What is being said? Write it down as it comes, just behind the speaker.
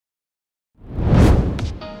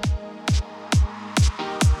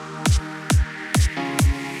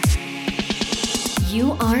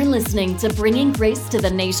You are listening to Bringing Grace to the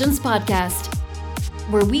Nations podcast,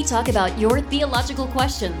 where we talk about your theological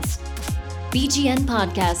questions. BGN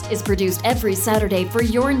Podcast is produced every Saturday for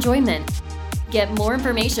your enjoyment. Get more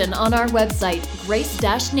information on our website,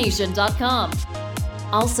 grace-nation.com.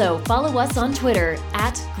 Also, follow us on Twitter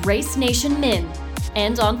at Grace Nation Min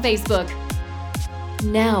and on Facebook.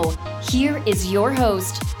 Now, here is your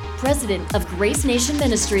host, President of Grace Nation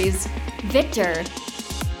Ministries, Victor.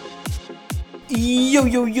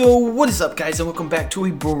 Yo, what is up, guys, and welcome back to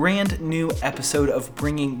a brand new episode of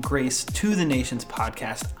Bringing Grace to the Nations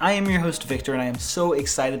podcast. I am your host, Victor, and I am so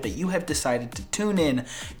excited that you have decided to tune in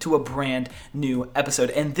to a brand new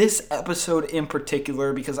episode. And this episode in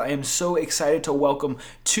particular, because I am so excited to welcome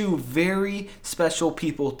two very special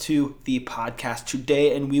people to the podcast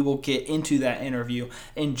today, and we will get into that interview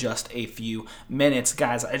in just a few minutes.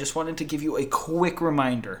 Guys, I just wanted to give you a quick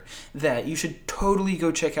reminder that you should totally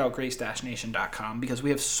go check out grace-nation.com. Because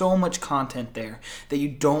we have so much content there that you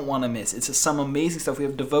don't want to miss. It's some amazing stuff. We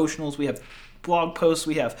have devotionals, we have blog posts,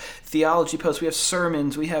 we have theology posts, we have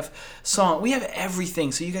sermons, we have song, we have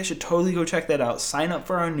everything. So you guys should totally go check that out. Sign up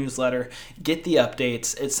for our newsletter, get the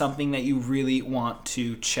updates. It's something that you really want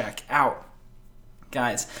to check out.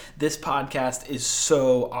 Guys, this podcast is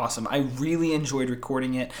so awesome. I really enjoyed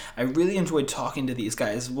recording it. I really enjoyed talking to these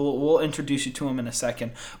guys. We'll introduce you to them in a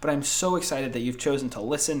second, but I'm so excited that you've chosen to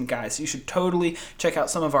listen. Guys, you should totally check out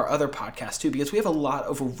some of our other podcasts too, because we have a lot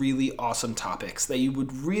of really awesome topics that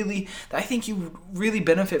I think you would really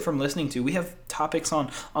benefit from listening to. We have topics on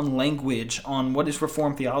language, on what is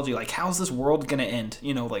Reformed theology, like how's this world going to end,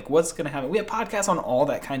 like what's going to happen. We have podcasts on all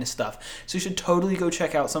that kind of stuff. So you should totally go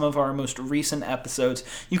check out some of our most recent episodes.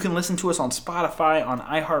 You can listen to us on Spotify, on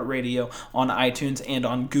iHeartRadio, on iTunes, and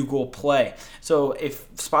on Google Play. So if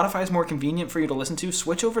Spotify is more convenient for you to listen to,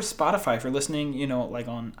 switch over to Spotify. If you're listening, like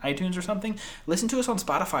on iTunes or something, listen to us on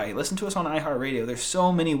Spotify. Listen to us on iHeartRadio. There's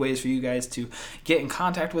so many ways for you guys to get in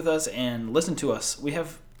contact with us and listen to us. We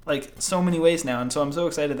have so many ways now, and so I'm so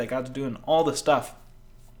excited that God's doing all this stuff.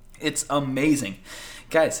 It's amazing.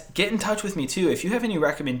 Guys, get in touch with me too. If you have any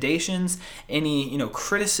recommendations, any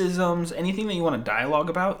criticisms, anything that you want to dialogue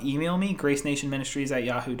about, email me,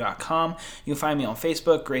 gracenationministries@yahoo.com. You can find me on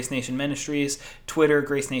Facebook, Grace Nation Ministries, Twitter,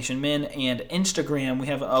 Grace Nation Min, and Instagram. We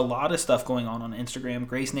have a lot of stuff going on Instagram,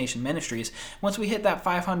 Grace Nation Ministries. Once we hit that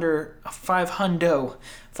 500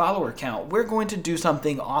 follower count, we're going to do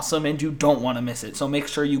something awesome, and you don't want to miss it. So make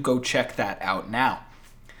sure you go check that out now.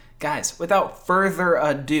 Guys, without further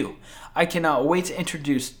ado, I cannot wait to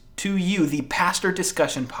introduce to you the Pastor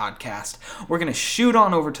Discussion Podcast. We're going to shoot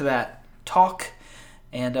on over to that talk,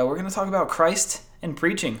 and we're going to talk about Christ and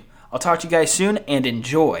preaching. I'll talk to you guys soon, and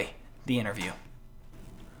enjoy the interview.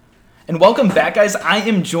 And welcome back, guys. I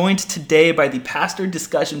am joined today by the Pastor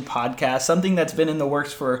Discussion Podcast, something that's been in the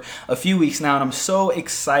works for a few weeks now, and I'm so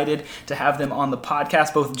excited to have them on the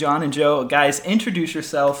podcast, both John and Joe. Guys, introduce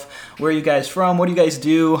yourself. Where are you guys from? What do you guys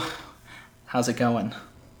do? How's it going?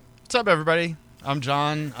 What's up, everybody? I'm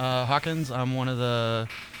John Hawkins. I'm one of the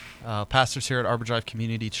pastors here at Arbor Drive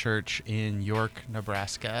Community Church in York,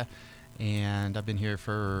 Nebraska, and I've been here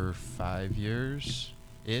for 5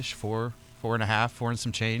 years-ish, four and a half, four and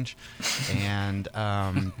some change, and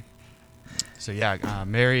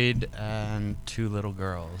married and two little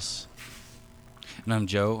girls. And I'm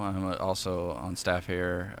Joe. I'm also on staff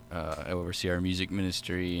here. I oversee our music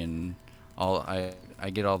ministry, and I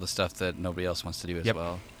get all the stuff that nobody else wants to do as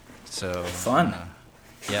well. So fun.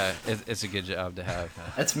 It's a good job to have.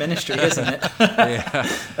 That's ministry, isn't it?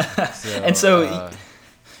 Yeah. So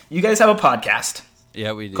you guys have a podcast.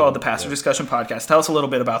 Yeah, we do. Called the Pastor Discussion Podcast. Tell us a little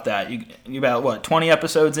bit about that. You about 20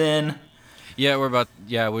 episodes in? Yeah, we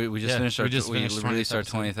just finished we released our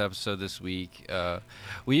 20th episode this week.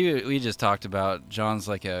 We just talked about John's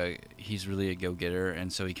he's really a go-getter,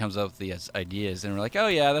 and so he comes up with these ideas, and we're like, oh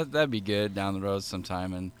yeah, that'd be good down the road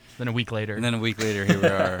sometime, and then a week later here we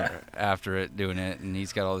are after it doing it, and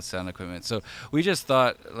he's got all the sound equipment. So we just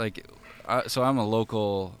thought so I'm a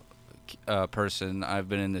local person. I've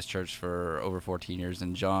been in this church for over 14 years,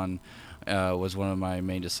 and John was one of my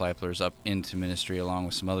main disciplers up into ministry along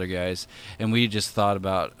with some other guys, and we just thought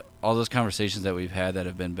about all those conversations that we've had that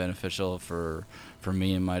have been beneficial for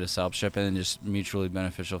me and my discipleship, and just mutually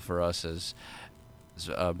beneficial for us as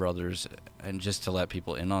brothers, and just to let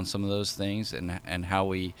people in on some of those things, and how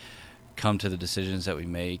we come to the decisions that we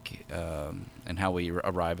make, and how we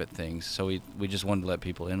arrive at things. So we just wanted to let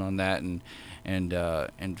people in on that, and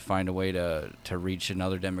find a way to reach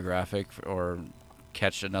another demographic or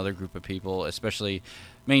catch another group of people, especially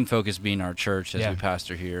main focus being our church as Yeah. we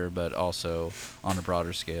pastor here, but also on a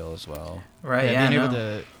broader scale as well. Right. Yeah, Yeah. being no. able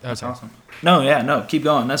to. That's awesome. No. Yeah. No. Keep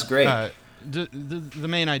going. That's great. The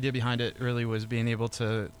main idea behind it really was being able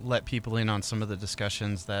to let people in on some of the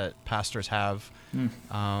discussions that pastors have,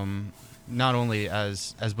 not only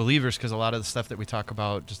as believers, because a lot of the stuff that we talk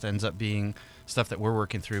about just ends up being stuff that we're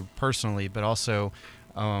working through personally, but also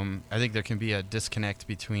I think there can be a disconnect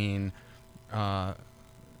between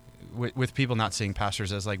with people not seeing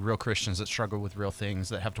pastors as like real Christians that struggle with real things,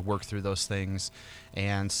 that have to work through those things.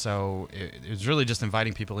 And so it's really just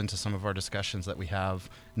inviting people into some of our discussions that we have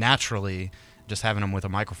naturally, just having them with a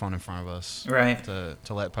microphone in front of us, Right. to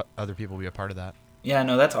let other people be a part of that. Yeah,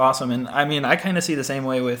 no, that's awesome. And I mean, I kind of see the same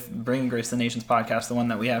way with Bringing Grace to the Nations podcast, the one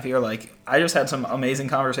that we have here. Like, I just had some amazing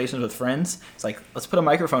conversations with friends. It's like, let's put a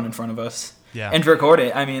microphone in front of us and record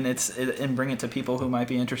it. I mean, and bring it to people who might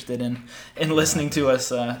be interested in listening to us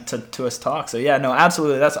to us talk. So yeah, no,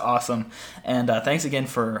 absolutely, that's awesome. And thanks again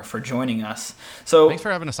for joining us. So Thanks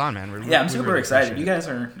for having us on, man. I'm super really excited. appreciate You guys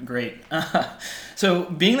are great. So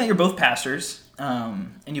being that you're both pastors,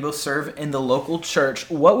 and you both serve in the local church,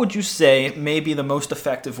 what would you say may be the most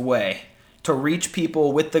effective way to reach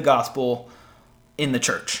people with the gospel in the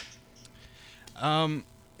church?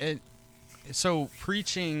 So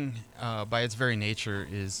preaching, by its very nature,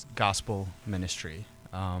 is gospel ministry.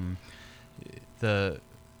 As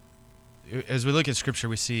we look at Scripture,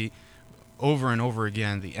 we see over and over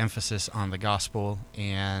again the emphasis on the gospel,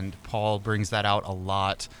 and Paul brings that out a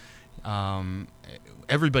lot.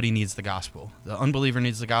 Everybody needs the gospel. The unbeliever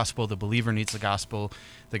needs the gospel. The believer needs the gospel.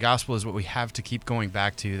 The gospel is what we have to keep going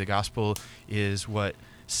back to. The gospel is what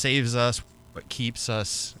saves us, what keeps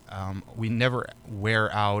us. We never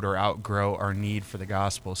wear out or outgrow our need for the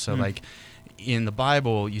gospel. So like in the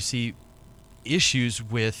Bible, you see issues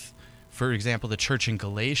with, for example, the church in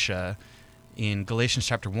Galatia. In Galatians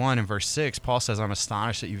chapter 1 and verse 6, Paul says, I'm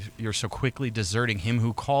astonished that you're so quickly deserting him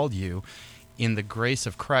who called you in the grace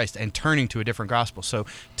of Christ and turning to a different gospel. So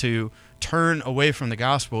to turn away from the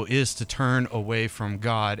gospel is to turn away from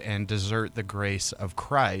God and desert the grace of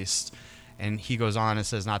Christ. And he goes on and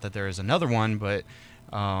says, not that there is another one, but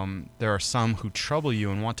there are some who trouble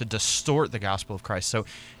you and want to distort the gospel of Christ. So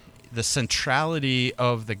the centrality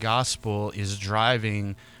of the gospel is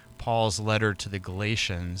driving Paul's letter to the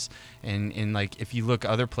Galatians. And like, if you look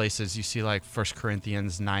other places, you see like 1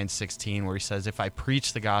 Corinthians 9:16, where he says, if I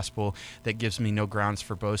preach the gospel, that gives me no grounds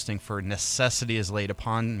for boasting, for necessity is laid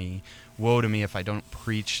upon me. Woe to me if I don't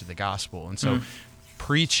preach the gospel. And so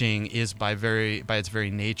preaching is by its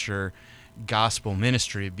very nature gospel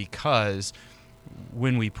ministry, because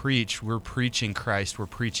when we preach, we're preaching Christ, we're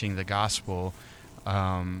preaching the gospel.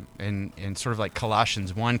 And sort of like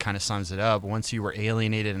Colossians 1 kind of sums it up. Once you were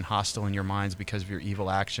alienated and hostile in your minds because of your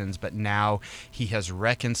evil actions, but now he has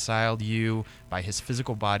reconciled you by his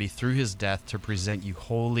physical body through his death to present you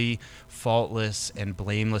holy, faultless, and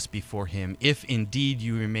blameless before him. If indeed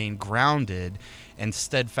you remain grounded and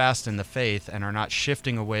steadfast in the faith and are not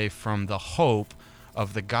shifting away from the hope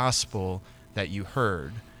of the gospel that you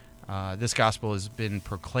heard. This gospel has been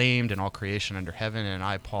proclaimed in all creation under heaven, and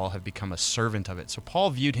I, Paul, have become a servant of it. So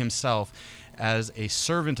Paul viewed himself as a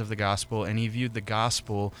servant of the gospel, and he viewed the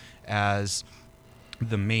gospel as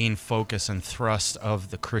the main focus and thrust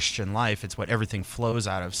of the Christian life. It's what everything flows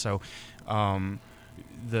out of. So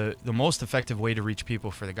the most effective way to reach people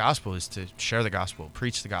for the gospel is to share the gospel,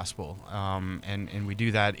 preach the gospel, and we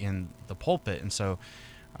do that in the pulpit. And so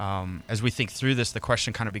as we think through this, the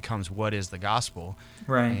question kind of becomes, what is the gospel?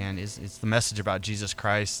 Right. And it's the message about Jesus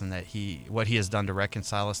Christ and that what he has done to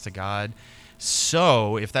reconcile us to God.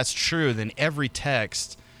 So if that's true, then every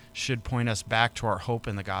text should point us back to our hope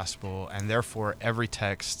in the gospel, and therefore every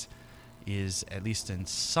text is, at least in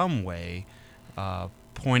some way,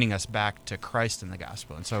 pointing us back to Christ in the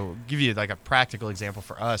gospel. And so I'll give you like a practical example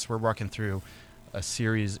for us. We're working through a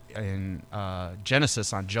series in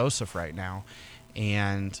Genesis on Joseph right now.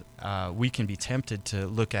 And we can be tempted to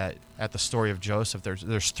look at the story of Joseph.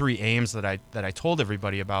 There's three aims that I told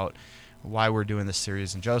everybody about why we're doing this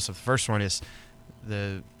series in Joseph. The first one is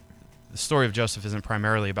the story of Joseph isn't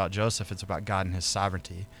primarily about Joseph; it's about God and His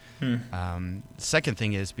sovereignty. The second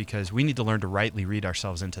thing is because we need to learn to rightly read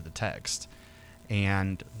ourselves into the text,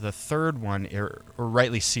 and the third one, or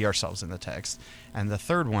rightly see ourselves in the text, and the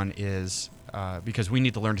third one is because we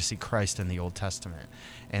need to learn to see Christ in the Old Testament.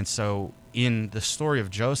 And so in the story of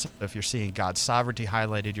Joseph, if you're seeing God's sovereignty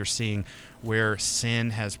highlighted, you're seeing where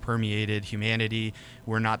sin has permeated humanity.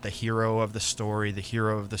 We're not the hero of the story. The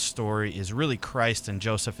hero of the story is really Christ, and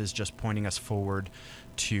Joseph is just pointing us forward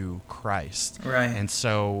to Christ. Right. And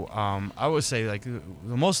so I would say like the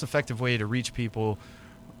most effective way to reach people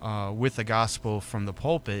with the gospel from the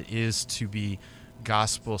pulpit is to be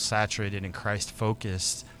gospel saturated and Christ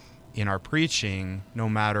focused in our preaching, no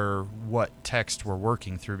matter what text we're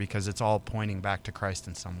working through, because it's all pointing back to Christ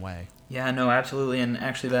in some way. Yeah, no, absolutely. And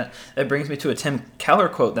actually that brings me to a Tim Keller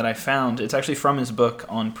quote that I found. It's actually from his book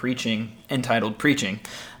on preaching, entitled Preaching.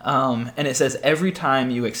 And it says, "Every time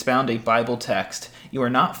you expound a Bible text, you are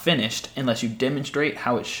not finished unless you demonstrate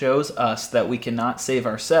how it shows us that we cannot save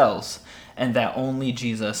ourselves and that only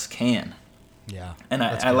Jesus can." Yeah. And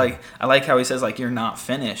I like how he says, like, you're not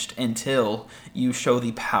finished until you show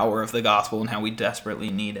the power of the gospel and how we desperately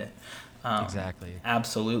need it. Exactly.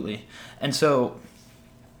 Absolutely. And so,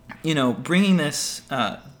 bringing this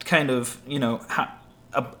kind of,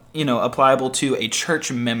 applicable to a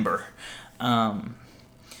church member, how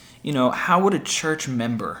would a church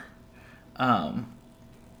member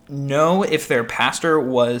know if their pastor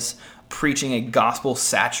was preaching a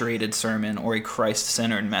gospel-saturated sermon or a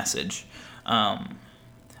Christ-centered message?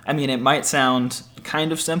 It might sound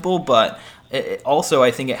kind of simple, but it also,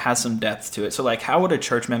 I think it has some depth to it. So, like, how would a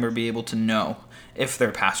church member be able to know if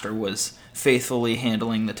their pastor was faithfully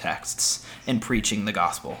handling the texts and preaching the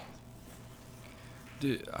gospel?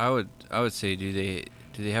 I would say, do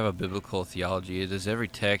they have a biblical theology? Does every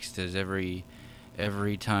text, every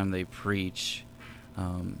time they preach,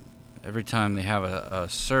 every time they have a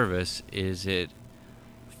service, is it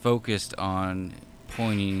focused on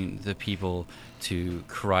pointing the people to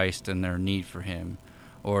Christ and their need for Him,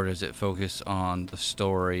 or does it focus on the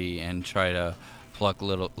story and try to pluck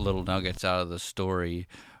little nuggets out of the story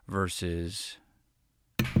versus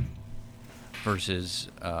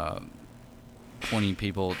pointing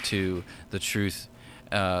people to the truth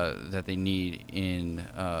that they need in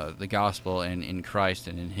the gospel and in Christ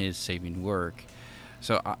and in His saving work?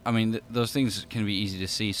 So, those things can be easy to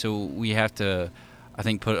see. So we have to, I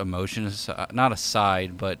think, put emotion aside, not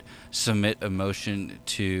aside, but submit emotion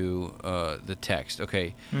to the text.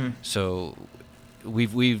 Okay, so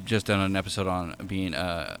we've just done an episode on being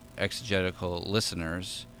exegetical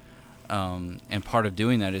listeners, and part of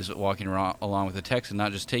doing that is walking along with the text and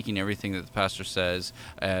not just taking everything that the pastor says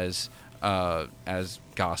as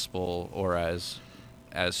gospel or as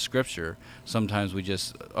scripture. Sometimes we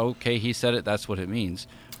just, okay, he said it, that's what it means.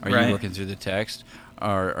 Are Right. you looking through the text?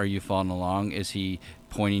 Are you following along? Is he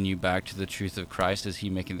pointing you back to the truth of Christ? Is he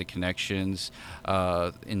making the connections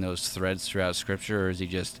in those threads throughout Scripture, or is he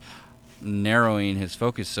just narrowing his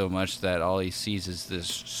focus so much that all he sees is this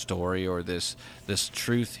story or this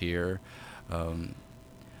truth here?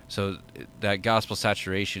 So that gospel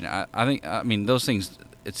saturation, I think, those things,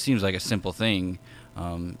 it seems like a simple thing.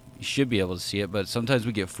 You should be able to see it, but sometimes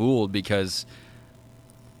we get fooled because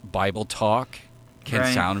Bible talk can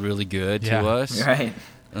Right. sound really good Yeah. to us. Right.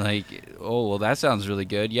 Like, oh, well, that sounds really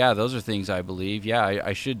good. Yeah, those are things I believe. Yeah,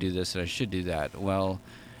 I should do this and I should do that. Well,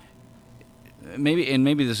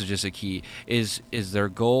 maybe this is just a key. Is their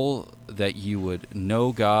goal that you would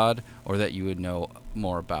know God or that you would know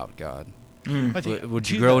more about God? I think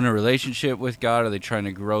Would you to grow that- in a relationship with God? Are they trying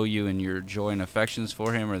to grow you in your joy and affections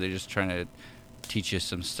for Him? Or are they just trying to teach you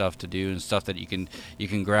some stuff to do and stuff that you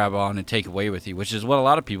can grab on and take away with you, which is what a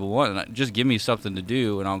lot of people want? And just give me something to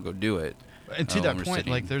do and I'll go do it. And to that when we're point,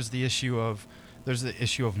 sitting. like there's the issue of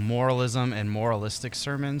moralism and moralistic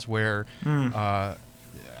sermons where I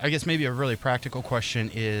guess maybe a really practical question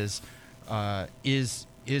is the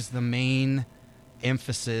main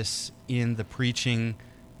emphasis in the preaching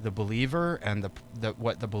the believer and the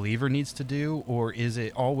what the believer needs to do, or is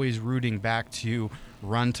it always rooting back to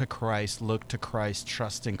run to Christ, look to Christ,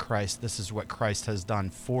 trust in Christ, this is what Christ has done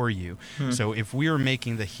for you? So if we are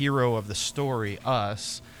making the hero of the story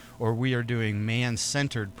us, or we are doing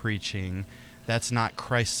man-centered preaching, that's not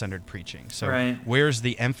Christ-centered preaching. So Right. where's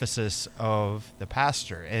the emphasis of the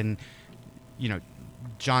pastor? And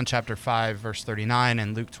John chapter 5 verse 39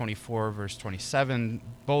 and Luke 24 verse 27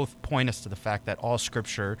 both point us to the fact that all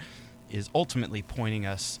scripture is ultimately pointing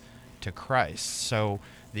us to Christ. So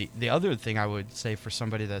the other thing I would say for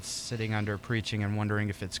somebody that's sitting under preaching and wondering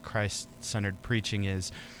if it's Christ-centered preaching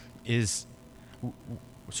is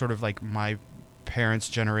sort of like my parents'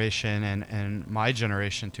 generation and my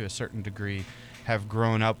generation to a certain degree have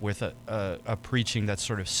grown up with a preaching that's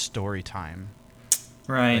sort of story time.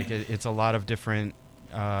 Right. Like it's a lot of different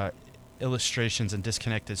illustrations and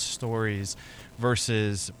disconnected stories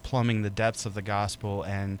versus plumbing the depths of the gospel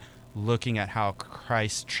and looking at how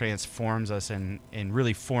Christ transforms us and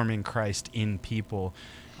really forming Christ in people,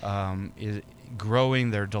 is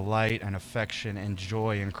growing their delight and affection and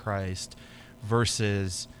joy in Christ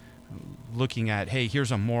versus looking at, hey,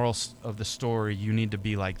 here's a moral of the story, you need to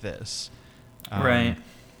be like this. Right.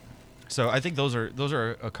 So I think those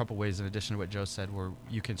are a couple ways, in addition to what Joe said, where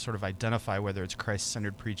you can sort of identify whether it's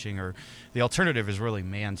Christ-centered preaching or the alternative is really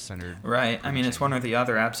man-centered. Right. I mean, it's one or the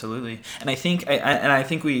other, absolutely. And I think I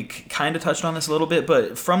think we kind of touched on this a little bit,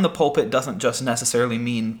 but from the pulpit doesn't just necessarily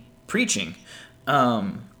mean preaching.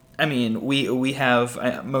 I mean, we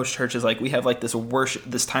have most churches, like, we have like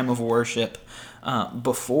this time of worship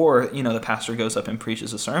before, you know, the pastor goes up and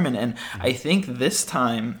preaches a sermon, and I think this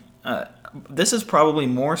time. This is probably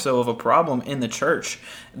more so of a problem in the church,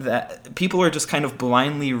 that people are just kind of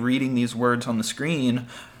blindly reading these words on the screen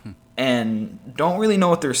and don't really know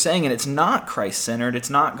what they're saying. And it's not Christ-centered. It's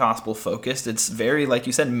not gospel-focused. It's very, like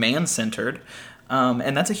you said, man-centered.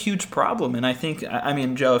 And that's a huge problem. And I think, I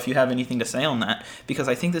mean, Joe, if you have anything to say on that, because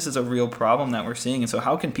I think this is a real problem that we're seeing. And so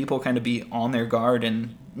how can people kind of be on their guard?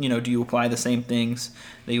 And, you know, do you apply the same things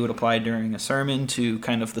that you would apply during a sermon to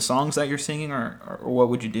kind of the songs that you're singing, or what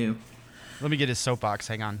would you do? Let me get his soapbox.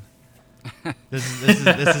 Hang on. This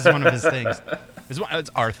is one of his things. It's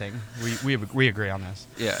our thing. We agree on this.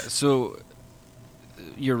 Yeah. So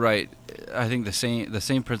you're right. I think the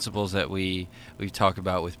same principles that we talk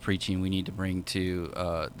about with preaching, we need to bring to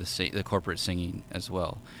the corporate singing as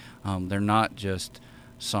well. They're not just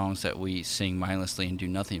songs that we sing mindlessly and do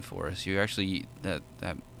nothing for us. You actually that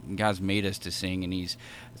God's made us to sing, and it's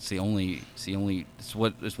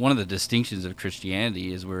one of the distinctions of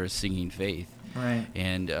Christianity is we're a singing faith. Right.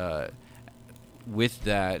 And with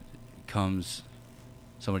that comes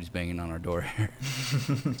somebody's banging on our door here.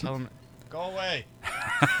 Tell them, go away.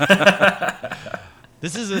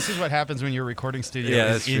 This is what happens when your recording studio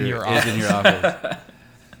is in your office. Is in your office.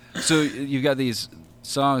 So you've got these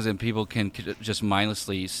songs, and people can just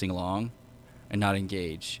mindlessly sing along and not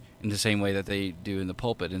engage in the same way that they do in the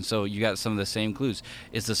pulpit. And so you got some of the same clues.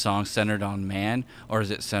 Is the song centered on man, or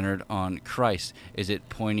is it centered on Christ? Is it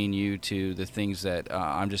pointing you to the things that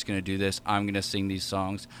I'm just going to do this, I'm going to sing these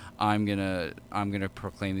songs, I'm going to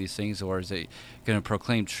proclaim these things, or is it going to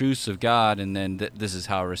proclaim truths of God, and then this is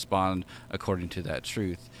how I respond according to that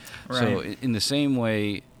truth? Right. So in the same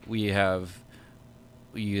way, we either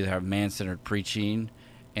have man-centered preaching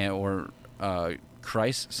or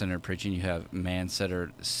Christ-centered preaching. You have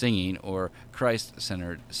man-centered singing or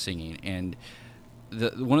Christ-centered singing. And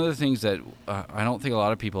one of the things that I don't think a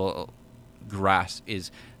lot of people grasp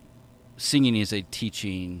is singing is a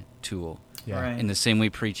teaching tool. Yeah. Right. In the same way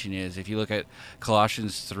preaching is. If you look at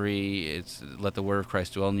Colossians 3, it's let the word of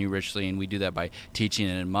Christ dwell in you richly, and we do that by teaching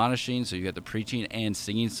and admonishing. So you got the preaching and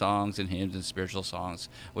singing songs and hymns and spiritual songs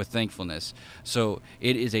with thankfulness. So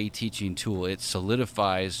it is a teaching tool. It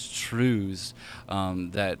solidifies truths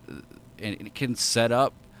and it can set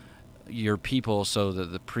up your people so that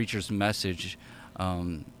the preacher's message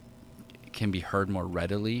can be heard more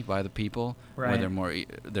readily by the people, Right. where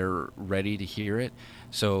they're ready to hear it.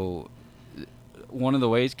 So one of the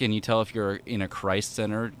ways can you tell if you're in a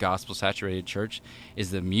Christ-centered, gospel-saturated church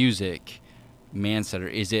is the music man-centered.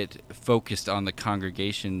 Is it focused on the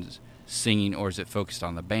congregation's singing, or is it focused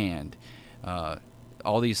on the band?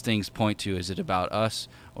 All these things point to, is it about us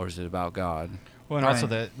or is it about God? Well, and Right.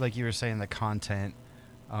 also like you were saying, the content.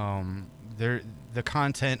 The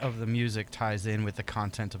content of the music ties in with the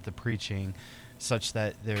content of the preaching, such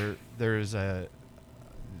that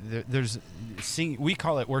we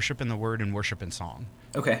call it worship in the word and worship in song.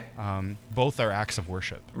 Okay. Both are acts of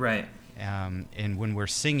worship. Right. And when we're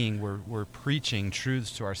singing, we're preaching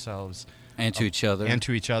truths to ourselves And to each other.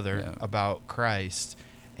 Yeah. About Christ.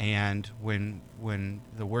 And when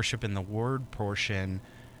the worship in the word portion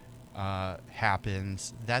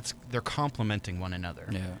happens, they're complementing one another.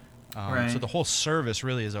 Yeah. Right. So the whole service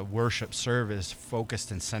really is a worship service focused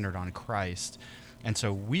and centered on Christ. And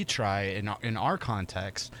so we try, in our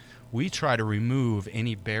context, we try to remove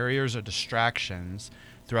any barriers or distractions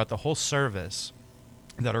throughout the whole service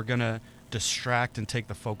that are going to distract and take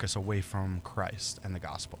the focus away from Christ and the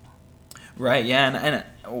gospel. Right, yeah,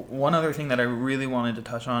 and one other thing that I really wanted to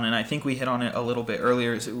touch on, and I think we hit on it a little bit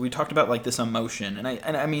earlier, is we talked about like this emotion,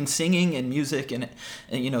 and I mean singing and music and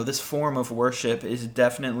you know, this form of worship is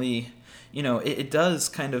definitely, you know, it does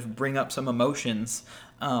kind of bring up some emotions.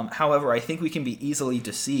 However, I think we can be easily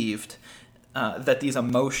deceived that these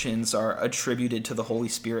emotions are attributed to the Holy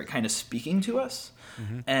Spirit kind of speaking to us.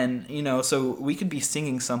 Mm-hmm. And, you know, so we could be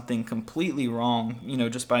singing something completely wrong, you know,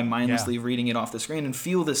 just by mindlessly reading it off the screen and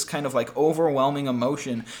feel this kind of like overwhelming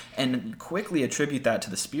emotion and quickly attribute that to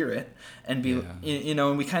the Spirit and be, you know,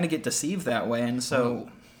 and we kind of get deceived that way. And so...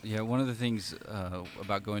 one of the things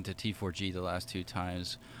about going to T4G the last two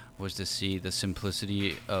times was to see the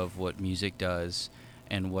simplicity of what music does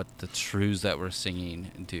and what the truths that we're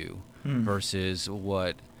singing do versus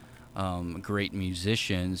what great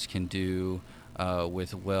musicians can do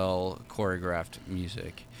with well choreographed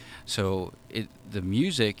music. So the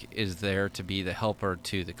music is there to be the helper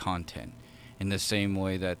to the content, in the same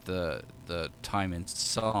way that the time in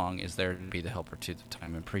song is there to be the helper to the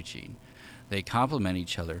time in preaching. They complement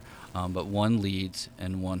each other, but one leads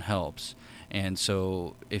and one helps. And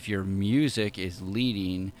so if your music is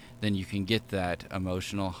leading, then you can get that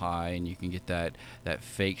emotional high, and you can get that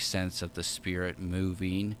fake sense of the Spirit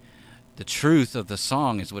moving. The truth of the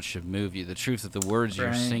song is what should move you. The truth of the words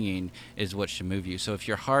you're singing is what should move you. So if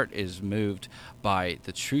your heart is moved by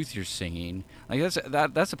the truth you're singing, like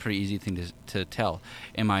that's a pretty easy thing to tell.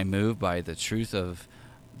 Am I moved by the truth of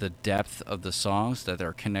the depth of the songs that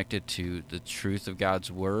are connected to the truth of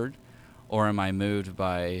God's word, or am I moved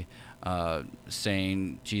by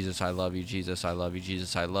saying, Jesus, I love you, Jesus, I love you,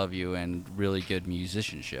 Jesus, I love you, and really good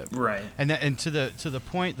musicianship? Right. And to the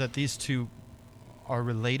point that these two are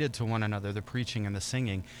related to one another, the preaching and the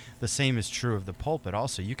singing, the same is true of the pulpit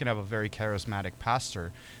also. You can have a very charismatic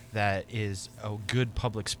pastor that is a good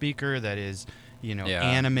public speaker, that is,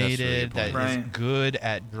 animated, that is good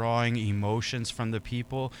at drawing emotions from the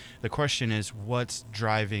people. The question is, what's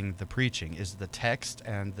driving the preaching? Is the text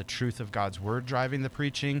and the truth of God's word driving the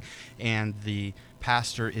preaching, and the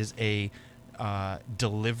pastor is a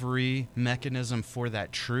delivery mechanism for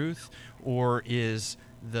that truth, or is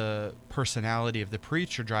the personality of the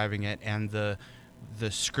preacher driving it, and the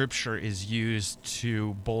scripture is used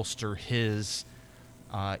to bolster his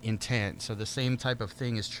intent? So the same type of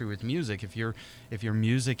thing is true with music. If your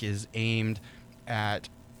music is aimed at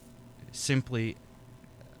simply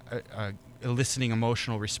eliciting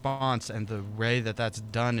emotional response, and the way that that's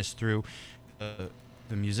done is through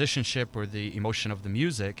the musicianship or the emotion of the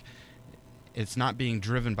music, it's not being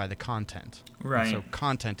driven by the content. Right. So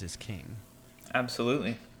content is king.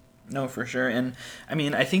 Absolutely. No, for sure. And I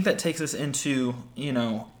mean, I think that takes us into,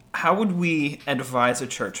 how would we advise a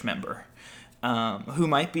church member who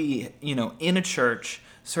might be, in a church,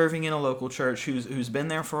 serving in a local church, who's been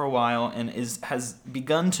there for a while and has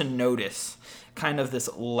begun to notice kind of this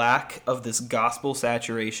lack of this gospel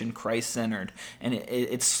saturation, Christ-centered, and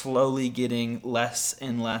it's slowly getting less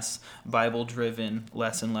and less Bible-driven,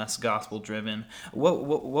 less and less gospel-driven.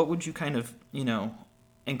 What would you kind of,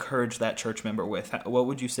 encourage that church member with? What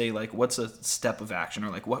would you say, like, what's a step of action,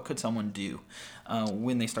 or like what could someone do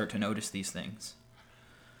when they start to notice these things?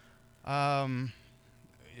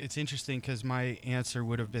 It's interesting because my answer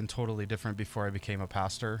would have been totally different before I became a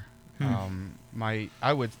pastor.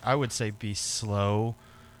 I would say be slow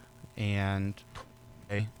and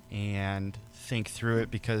pray and think through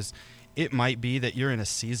it, because it might be that you're in a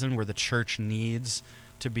season where the church needs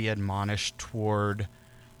to be admonished toward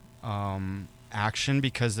action,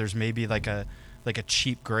 because there's maybe like a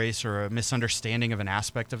cheap grace or a misunderstanding of an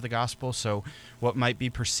aspect of the gospel. So what might be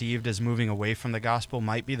perceived as moving away from the gospel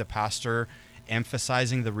might be the pastor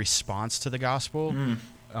emphasizing the response to the gospel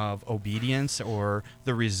of obedience, or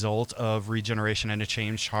the result of regeneration and a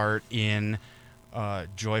changed heart in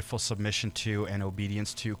joyful submission to and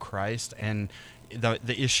obedience to Christ. And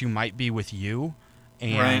the issue might be with you,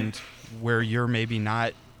 and where you're maybe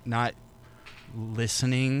not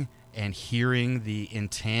listening and hearing the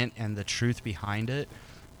intent and the truth behind it.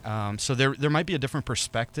 So there might be a different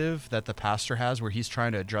perspective that the pastor has, where he's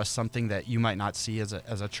trying to address something that you might not see as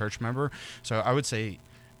a church member. So I would say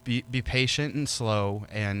be patient and slow,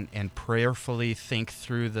 and prayerfully think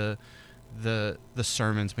through the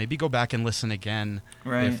sermons. Maybe go back and listen again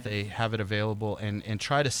if they have it available, and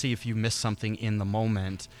try to see if you missed something in the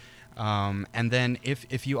moment. And then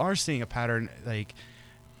if you are seeing a pattern, like,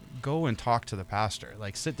 go and talk to the pastor.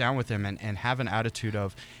 Like, sit down with him and have an attitude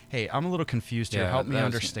of, hey, I'm a little confused here. Help me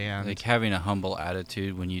understand. Like, having a humble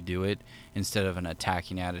attitude when you do it, instead of an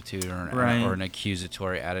attacking attitude or an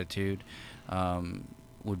accusatory attitude,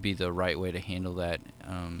 would be the right way to handle that.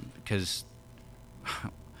 Because, I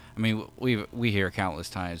mean, we hear countless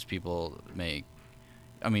times people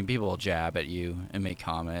will jab at you and make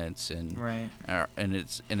comments, and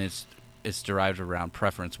it's derived around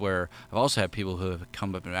preference, where I've also had people who have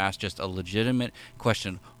come up and asked just a legitimate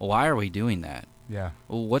question: why are we doing that? Yeah.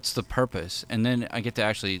 Well, what's the purpose? And then I get to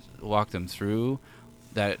actually walk them through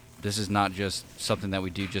that this is not just something that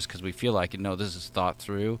we do just because we feel like it. No, this is thought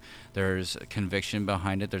through. There's a conviction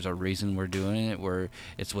behind it. There's a reason we're doing it, where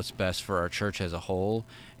it's what's best for our church as a whole.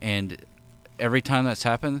 And every time that's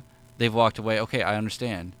happened, they've walked away, okay, I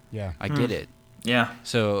understand. Yeah. I get it. Yeah.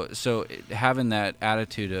 So having that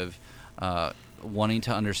attitude of wanting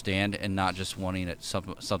to understand and not just wanting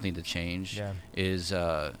something to change is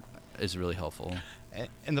really helpful.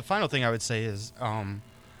 And the final thing I would say is,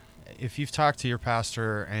 if you've talked to your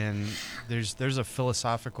pastor and there's a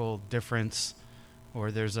philosophical difference, or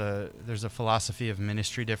there's a philosophy of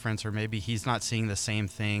ministry difference, or maybe he's not seeing the same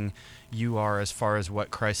thing you are as far as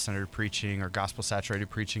what Christ-centered preaching or gospel-saturated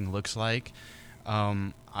preaching looks like,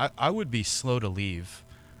 I would be slow to leave.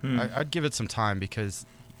 I'd give it some time, because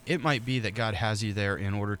it might be that God has you there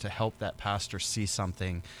in order to help that pastor see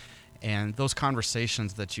something. And those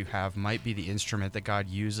conversations that you have might be the instrument that God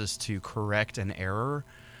uses to correct an error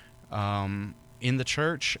in the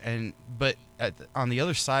church. But on the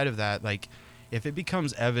other side of that, like, if it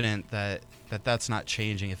becomes evident that that's not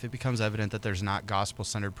changing, if it becomes evident that there's not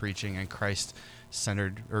gospel-centered preaching and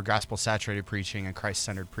Christ-centered, or gospel-saturated preaching and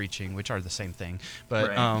Christ-centered preaching, which are the same thing, but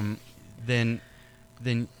Right. then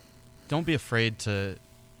don't be afraid to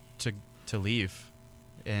leave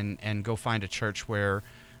and go find a church where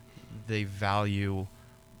they value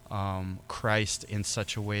Christ in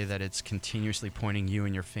such a way that it's continuously pointing you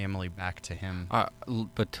and your family back to Him.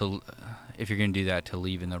 But if you're going to do that, to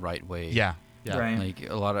leave in the right way. Yeah. Right. Like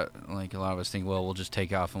a lot of us think, well, we'll just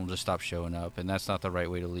take off and we'll just stop showing up, and that's not the right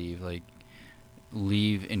way to leave. Like,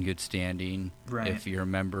 leave in good standing. Right. If you're a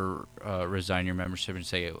member, resign your membership and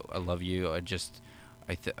say, I love you.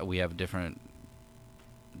 We have a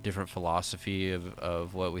different philosophy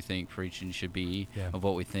of what we think preaching should be, of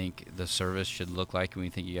what we think the service should look like, and we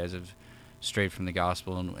think you guys have strayed from the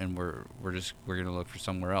gospel, and we're going to look for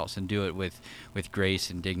somewhere else, and do it with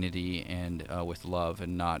grace and dignity and with love,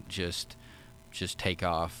 and not just take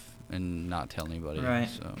off and not tell anybody. Right.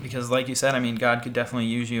 So. Because like you said, I mean, God could definitely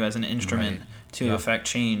use you as an instrument Right. to Yeah. affect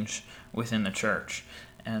change within the church.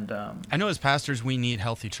 And I know as pastors we need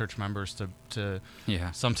healthy church members to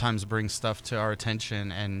Yeah. sometimes bring stuff to our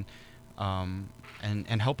attention and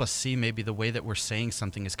help us see maybe the way that we're saying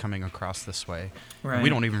something is coming across this way. Right. We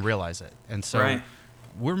don't even realize it. And so Right.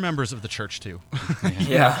 we're members of the church too.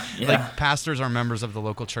 yeah. Like, pastors are members of the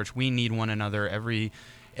local church. We need one another.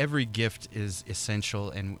 Every gift is essential,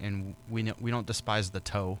 and we don't despise the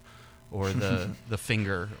toe or the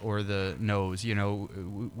finger or the nose. You know,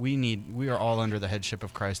 we are all under the headship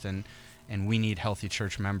of Christ, and we need healthy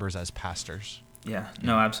church members as pastors. Yeah,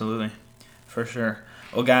 no, absolutely. For sure.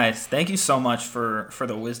 Well, guys, thank you so much for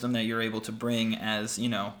the wisdom that you're able to bring as, you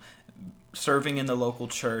know, serving in the local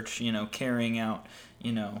church, you know, carrying out,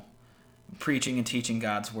 you know, preaching and teaching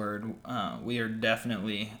God's word. We are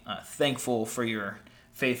definitely thankful for your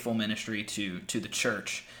faithful ministry to the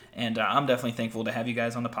church. And I'm definitely thankful to have you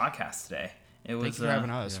guys on the podcast today. Thank you for having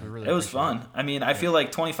us. We really it was appreciate fun. I mean, I feel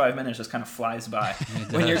like 25 minutes just kind of flies by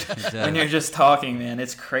when does. when you're just talking, man.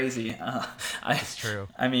 It's crazy. It's true.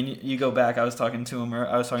 I mean, you go back. I was talking to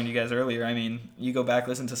you guys earlier. I mean, you go back,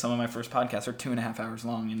 listen to some of my first podcasts. They're 2.5 hours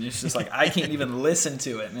long, and it's just like I can't even listen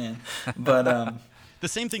to it, man. But The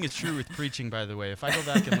same thing is true with preaching, by the way. If I go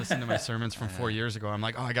back and listen to my sermons from 4 years ago, I'm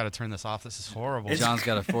like, oh, I got to turn this off. This is horrible. John's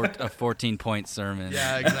got a 14-point sermon.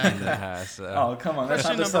 Yeah, exactly. in the past, so. oh, come on, that's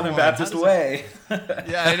not Question the Southern number one. Baptist How does way.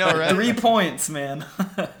 Yeah, I know, right? 3 points, man.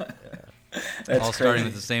 That's all starting crazy.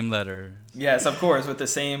 with the same letter. Yes, of course, with the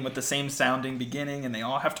same sounding beginning, and they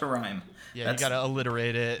all have to rhyme. Yeah, That's- you got to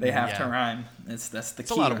alliterate it. They and have yeah. to rhyme. That's the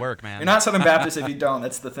key. a lot of work, man. You're not Southern Baptist if you don't.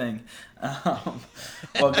 That's the thing.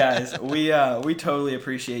 Well, guys, we totally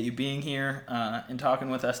appreciate you being here and talking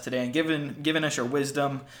with us today and giving us your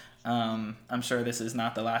wisdom. I'm sure this is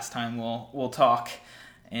not the last time we'll talk.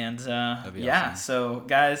 And That'd be yeah, awesome. so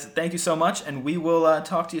guys, thank you so much, and we will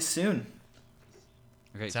talk to you soon.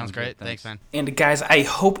 Okay, Sounds great. Thanks, man. And guys, I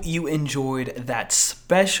hope you enjoyed that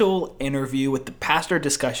special interview with the Pastor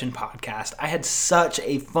Discussion Podcast. I had such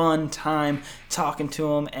a fun time talking to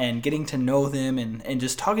them and getting to know them and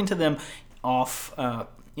just talking to them off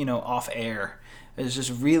air. It was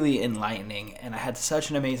just really enlightening, and I had such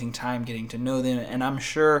an amazing time getting to know them, and I'm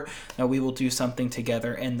sure that we will do something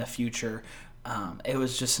together in the future. It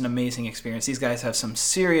was just an amazing experience. These guys have some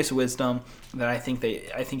serious wisdom that I think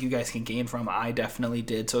you guys can gain from. I definitely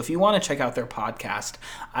did. So if you want to check out their podcast,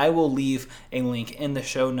 I will leave a link in the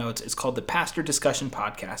show notes. It's called the Pastor Discussion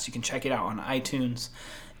Podcast. You can check it out on iTunes,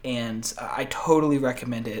 and I totally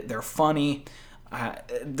recommend it. They're funny.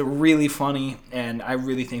 They're really funny, and I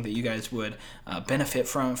really think that you guys would benefit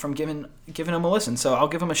from giving them a listen. So I'll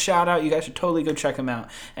give them a shout out. You guys should totally go check them out,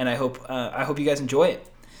 and I hope you guys enjoy it.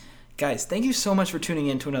 Guys, thank you so much for tuning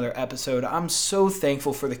in to another episode. I'm so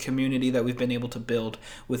thankful for the community that we've been able to build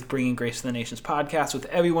with Bringing Grace to the Nations podcast, with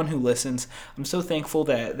everyone who listens. I'm so thankful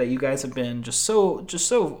that you guys have been just so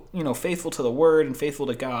faithful to the Word and faithful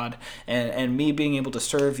to God, and me being able to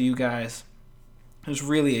serve you guys It was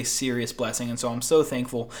really a serious blessing, and so I'm so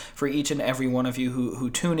thankful for each and every one of you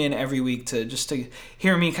who tune in every week to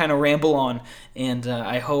hear me kind of ramble on. And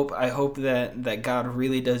I hope that God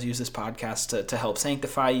really does use this podcast to help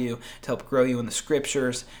sanctify you, to help grow you in the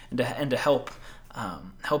Scriptures, and to help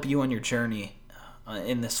you on your journey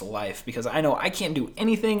in this life, because I know I can't do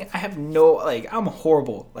anything. I have no, I'm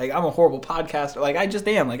horrible. I'm a horrible podcaster. I just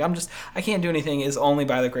am. I can't do anything. It's only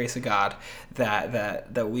by the grace of God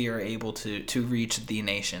that we are able to reach the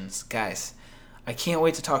nations. Guys, I can't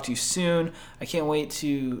wait to talk to you soon. I can't wait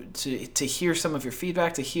to hear some of your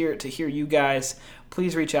feedback, to hear you guys.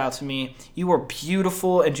 Please reach out to me. You are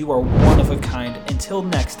beautiful and you are one of a kind. Until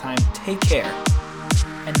next time, take care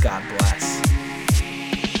and God bless.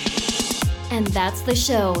 And that's the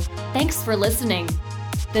show. Thanks for listening.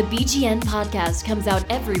 The BGN podcast comes out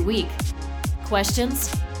every week.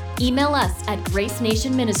 Questions? Email us at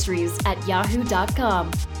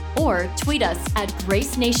gracenationministries@yahoo.com or tweet us at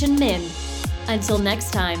GraceNationMin. Until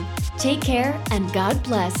next time, take care and God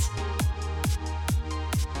bless.